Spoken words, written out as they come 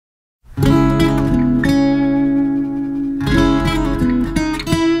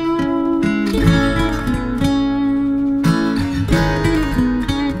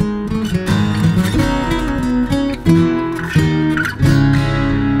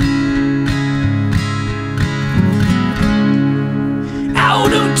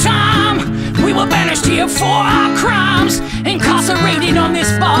here for our crimes, incarcerated on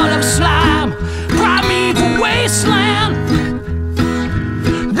this ball of slime. Primeval wasteland.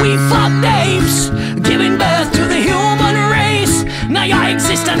 We fucked apes, giving birth to the human race. Now your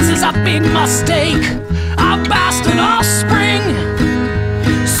existence is a big mistake, our bastard offspring.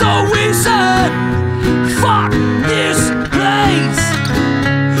 So we said, fuck this place.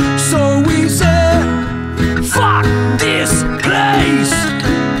 So we said, fuck this place.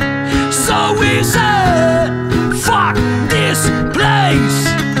 So we said, fuck this place.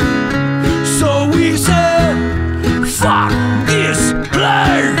 So we said, fuck this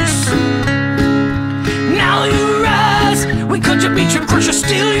place. Now you rise, we cut your beat, you crush, you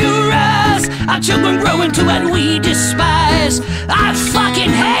steal, you rise. Our children grow into what we despise. I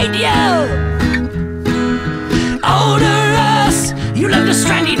fucking hate you. Older us, you left us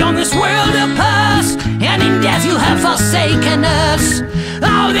stranded on this world of past, and in death you have forsaken us.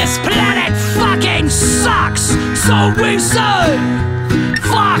 Oh, this planet fucking sucks. So we say,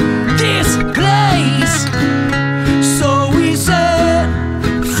 fuck this place. So we say,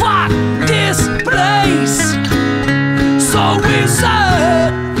 fuck this place. So we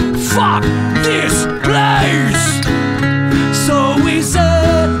say, fuck this place. So we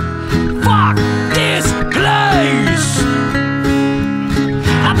say, fuck this place.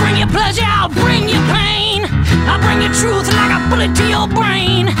 I bring you pleasure, I'll bring you pain. I'll bring you truth like a bullet to your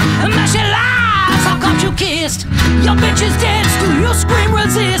brain. And mash your lies, I've got you kissed. Your bitch is dead, still you scream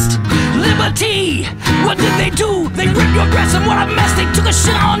resist. Liberty, what did they do? They ripped your dress and what a mess, they took a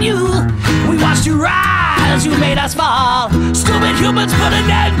shit on you. We watched you rise, you made us fall. Stupid humans put an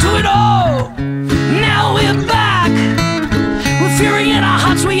end to it all. Now we're back, with fury in our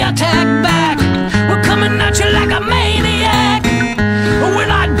hearts we attack back. We're coming at you like a maniac. We're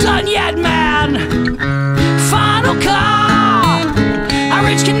not done yet, man. Final call. Our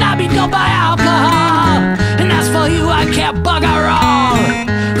rage cannot be dulled by alcohol. And as for you, I can't bugger all.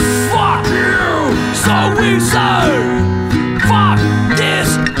 Fuck you. So we say, fuck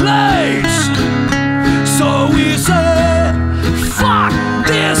this place. So we say, fuck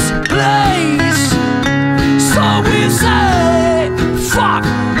this place. So we say, fuck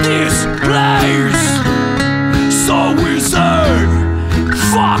this place. So we say,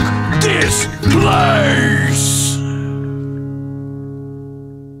 fuck this place.